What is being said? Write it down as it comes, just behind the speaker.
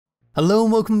Hello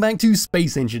and welcome back to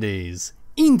Space Engineers.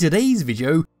 In today's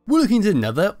video, we're looking at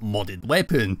another modded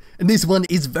weapon, and this one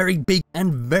is very big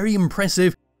and very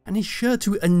impressive, and is sure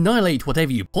to annihilate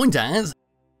whatever you point at.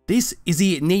 This is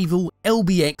the Naval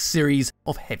LB-X Series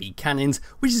of heavy cannons,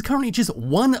 which is currently just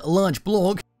one large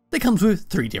block that comes with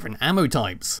 3 different ammo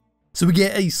types. So we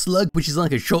get a Slug, which is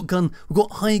like a shotgun, we've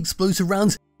got high explosive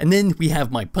rounds, and then we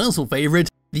have my personal favourite,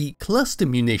 the cluster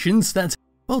munitions that,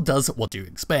 well, does what you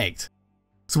expect.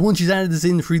 So once you've added this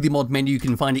in through the mod menu, you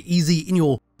can find it easy in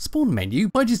your spawn menu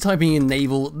by just typing in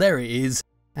naval, there it is,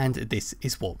 and this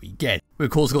is what we get. We've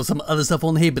of course got some other stuff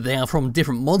on here, but they are from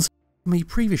different mods from a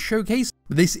previous showcase,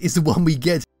 but this is the one we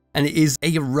get, and it is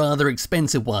a rather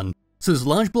expensive one. So it's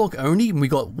large block only, and we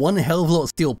got one hell of a lot of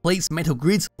steel plates, metal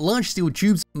grids, large steel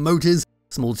tubes, motors,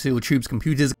 small steel tubes,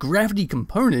 computers, gravity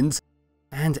components,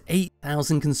 and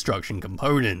 8,000 construction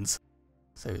components.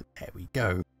 So there we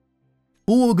go.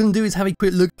 All we're going to do is have a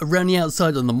quick look around the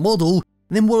outside on the model,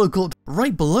 and then what I've got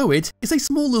right below it is a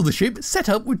small little ship set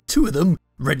up with 2 of them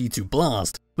ready to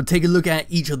blast. We'll take a look at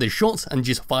each of the shots and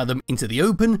just fire them into the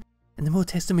open, and then we'll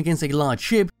test them against a large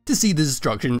ship to see the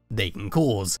destruction they can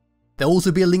cause. There'll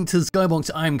also be a link to the Skybox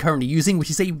I am currently using, which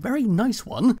is a very nice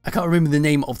one. I can't remember the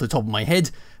name off the top of my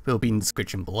head, but it'll be in the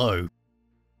description below.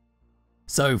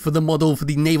 So for the model for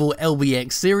the Naval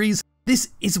LB-X Series,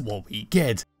 this is what we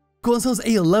get. Got ourselves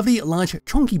a lovely large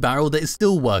chunky barrel that is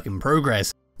still work in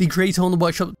progress. The creator on the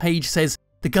workshop page says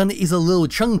the gun is a little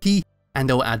chunky and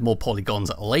they'll add more polygons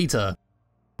later.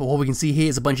 But what we can see here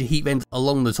is a bunch of heat vents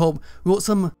along the top. We've got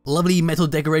some lovely metal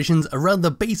decorations around the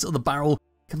base of the barrel,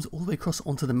 comes all the way across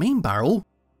onto the main barrel.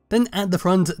 Then at the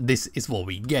front, this is what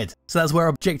we get. So that's where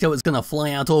our projectile is going to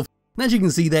fly out of, and as you can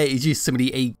see there, it's just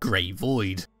simply a grey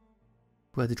void.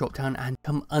 Where to drop down and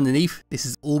come underneath, this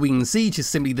is all we can see,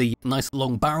 just simply the nice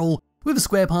long barrel with a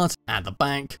square part at the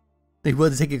back. If we were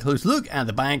to take a close look at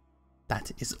the back,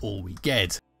 that is all we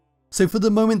get. So for the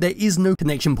moment there is no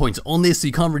connection points on this, so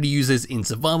you can't really use this in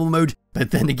survival mode,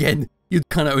 but then again, you'd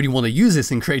kind of only want to use this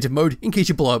in creative mode in case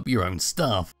you blow up your own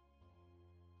stuff.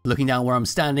 Looking down where I'm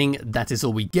standing, that is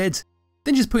all we get.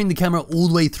 Then just putting the camera all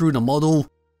the way through the model,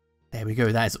 there we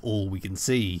go, that is all we can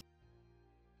see.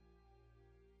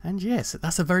 And yes,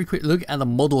 that's a very quick look at the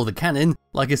model of the cannon.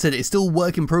 Like I said, it's still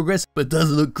work in progress, but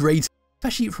does look great,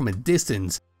 especially from a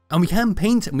distance. And we can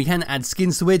paint and we can add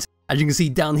skins to it. As you can see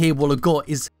down here, what I've got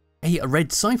is a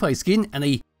red sci-fi skin and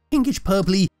a pinkish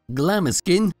purpley glamour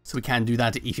skin. So we can do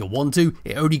that if you want to.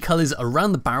 It only colors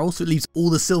around the barrel, so it leaves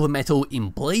all the silver metal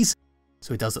in place.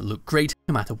 So it does look great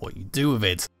no matter what you do with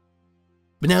it.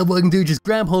 But now what I can do is just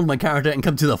grab hold of my character and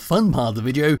come to the fun part of the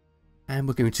video. And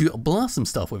we're going to blast some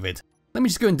stuff with it. Let me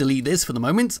just go and delete this for the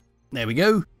moment. There we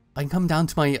go. I can come down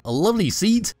to my lovely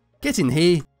seat, get in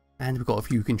here, and we've got a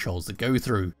few controls to go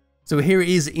through. So here it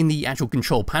is in the actual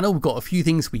control panel. We've got a few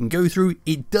things we can go through.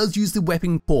 It does use the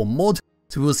weapon core mod,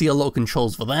 so we'll see a lot of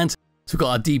controls for that. So we've got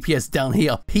our DPS down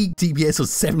here, our peak DPS of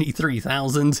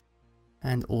 73,000.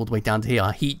 And all the way down to here,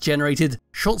 our heat generated,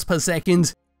 shots per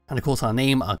second, and of course our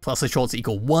name, our cluster shots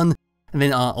equal 1, and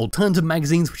then our alternative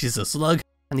magazines, which is the Slug,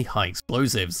 and the high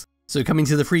explosives. So coming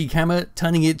to the free camera,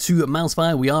 turning it to mouse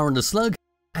fire, we are on the Slug,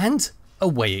 and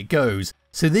away it goes.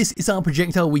 So this is our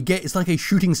projectile we get. It's like a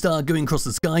shooting star going across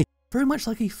the sky, very much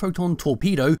like a photon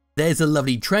torpedo. There's a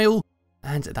lovely trail,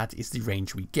 and that is the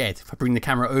range we get. If I bring the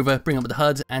camera over, bring up the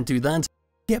HUD, and do that,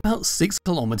 get about 6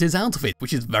 kilometers out of it,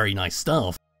 which is very nice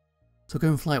stuff. So go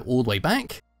and fly it all the way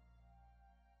back.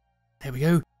 There we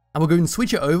go. And we'll go and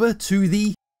switch it over to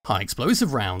the high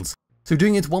explosive rounds. So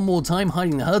doing it one more time,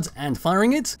 hiding the HUD and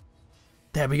firing it.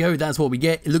 There we go, that's what we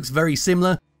get. It looks very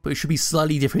similar, but it should be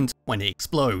slightly different when it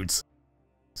explodes.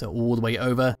 So all the way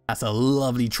over, that's a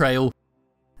lovely trail.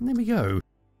 And there we go.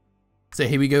 So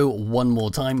here we go, one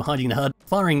more time, hiding the HUD,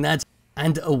 firing that,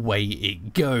 and away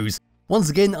it goes. Once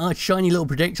again, our shiny little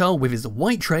projectile with its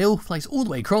white trail flies all the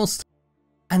way across,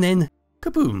 and then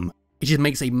kaboom! It just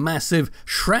makes a massive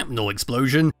shrapnel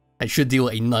explosion that should deal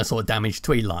a nice lot of damage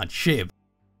to a large ship.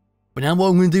 But now what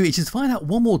I'm going to do is just fire that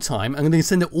one more time. I'm going to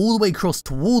send it all the way across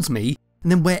towards me,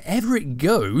 and then wherever it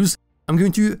goes, I'm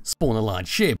going to spawn a large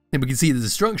ship. Then we can see the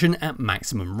destruction at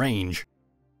maximum range.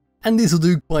 And this will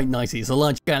do quite nicely. It's a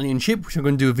large galleon ship, which I'm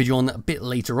going to do a video on a bit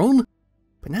later on.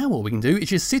 But now what we can do is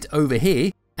just sit over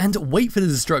here and wait for the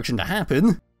destruction to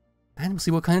happen, and we'll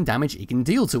see what kind of damage it can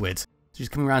deal to it. So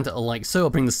just coming around to like so, I'll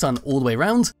bring the sun all the way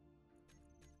around.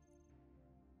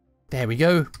 There we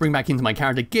go, bring back into my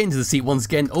character, get into the seat once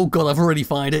again. Oh god, I've already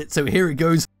fired it, so here it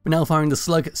goes. We're now firing the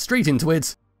Slug straight into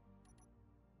it.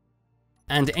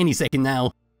 And any second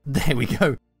now, there we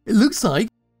go. It looks like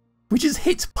we just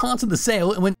hit part of the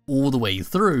sail and went all the way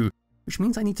through, which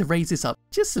means I need to raise this up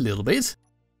just a little bit.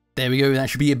 There we go, that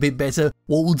should be a bit better.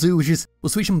 What we'll do is just, we'll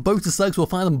switch them both to slugs, we'll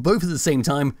fire them both at the same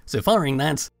time, so firing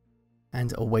that.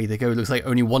 And away they go, looks like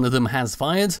only one of them has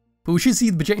fired, but we should see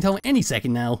the projectile any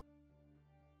second now.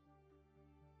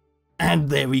 And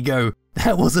there we go,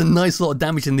 that was a nice lot of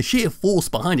damage, and the sheer force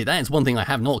behind it, that is one thing I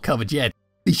have not covered yet.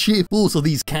 The sheer force of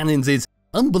these cannons is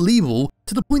unbelievable,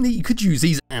 to the point that you could use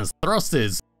these as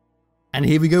thrusters. And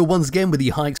here we go once again with the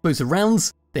high explosive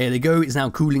rounds. There they go, it's now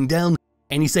cooling down.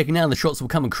 Any second now the shots will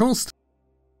come across.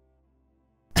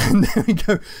 And there we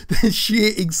go, the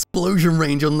sheer explosion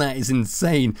range on that is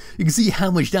insane. You can see how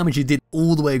much damage it did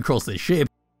all the way across the ship.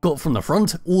 Got from the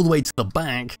front all the way to the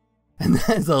back. And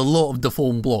there's a lot of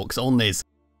deformed blocks on this.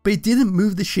 But it didn't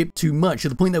move the ship too much, to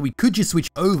the point that we could just switch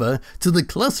over to the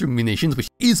cluster munitions, which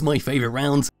is my favourite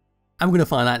round. I'm going to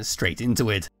fire that straight into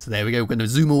it. So there we go, we're going to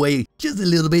zoom away just a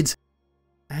little bit.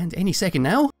 And any second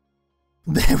now,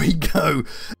 there we go.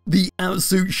 The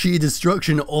absolute sheer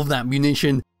destruction of that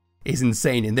munition is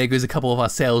insane. And there goes a couple of our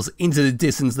sails into the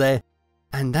distance there.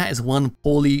 And that is one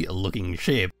poorly looking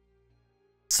ship.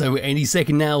 So any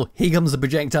second now, here comes the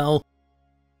projectile.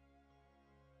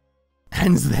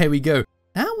 And there we go.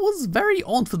 That was very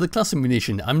odd for the cluster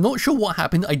munition. I'm not sure what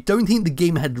happened. I don't think the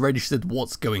game had registered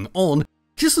what's going on.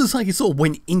 Just looks like it sort of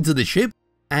went into the ship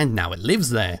and now it lives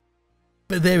there.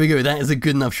 But there we go, that is a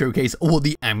good enough showcase of what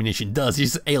the ammunition does.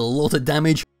 It's just a lot of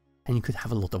damage and you could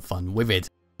have a lot of fun with it.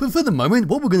 But for the moment,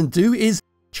 what we're going to do is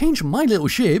change my little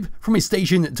ship from a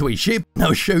station to a ship.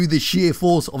 Now show the sheer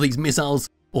force of these missiles,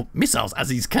 or missiles as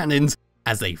these cannons,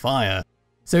 as they fire.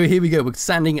 So here we go, we're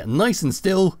standing nice and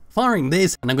still, firing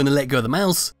this, and I'm going to let go of the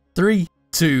mouse. 3,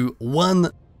 2,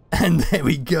 1, and there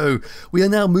we go. We are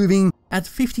now moving at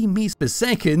 50 meters per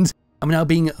second. I'm now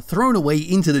being thrown away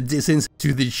into the distance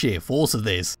to the sheer force of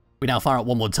this. We now fire it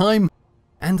one more time,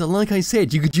 and like I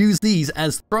said, you could use these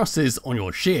as thrusters on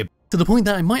your ship, to the point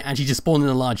that I might actually just spawn in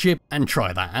a large ship and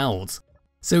try that out.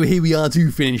 So here we are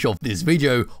to finish off this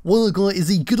video. What I've got is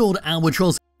the good old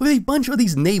Albatross with a bunch of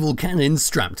these naval cannons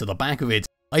strapped to the back of it.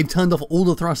 I've turned off all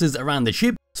the thrusters around the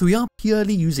ship, so we are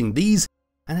purely using these,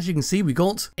 and as you can see we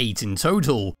got 8 in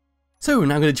total. So we're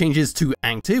now going to change this to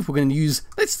active. We're going to use,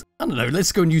 let's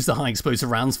go and use the high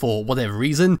explosive rounds for whatever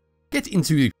reason. Get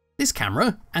into this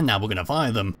camera, and now we're going to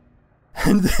fire them.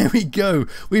 And there we go.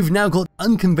 We've now got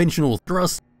unconventional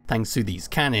thrust thanks to these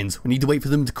cannons. We need to wait for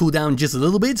them to cool down just a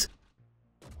little bit.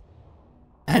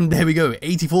 And there we go,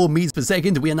 84 meters per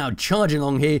second. We are now charging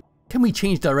along here. Can we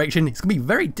change direction? It's going to be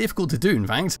very difficult to do, in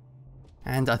fact.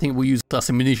 And I think we'll use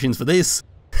cluster munitions for this.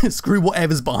 Screw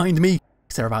whatever's behind me,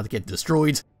 because they're about to get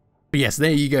destroyed. But yes,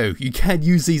 there you go. You can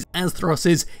use these as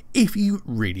thrusters if you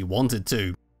really wanted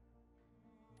to.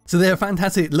 So they're a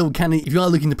fantastic little cannon if you are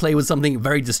looking to play with something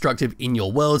very destructive in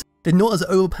your world. They're not as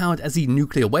overpowered as the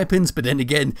nuclear weapons, but then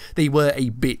again, they were a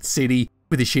bit silly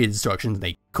with the sheer destruction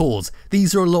they cause.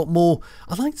 These are a lot more,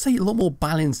 I'd like to say a lot more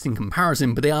balanced in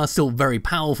comparison, but they are still very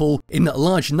powerful in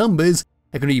large numbers.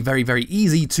 They're going to be very, very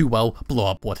easy to, well, blow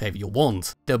up whatever you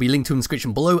want. There'll be a link to in the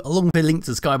description below, along with a link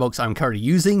to the Skybox I'm currently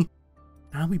using.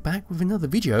 And I'll be back with another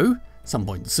video some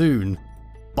point soon.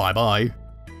 Bye bye.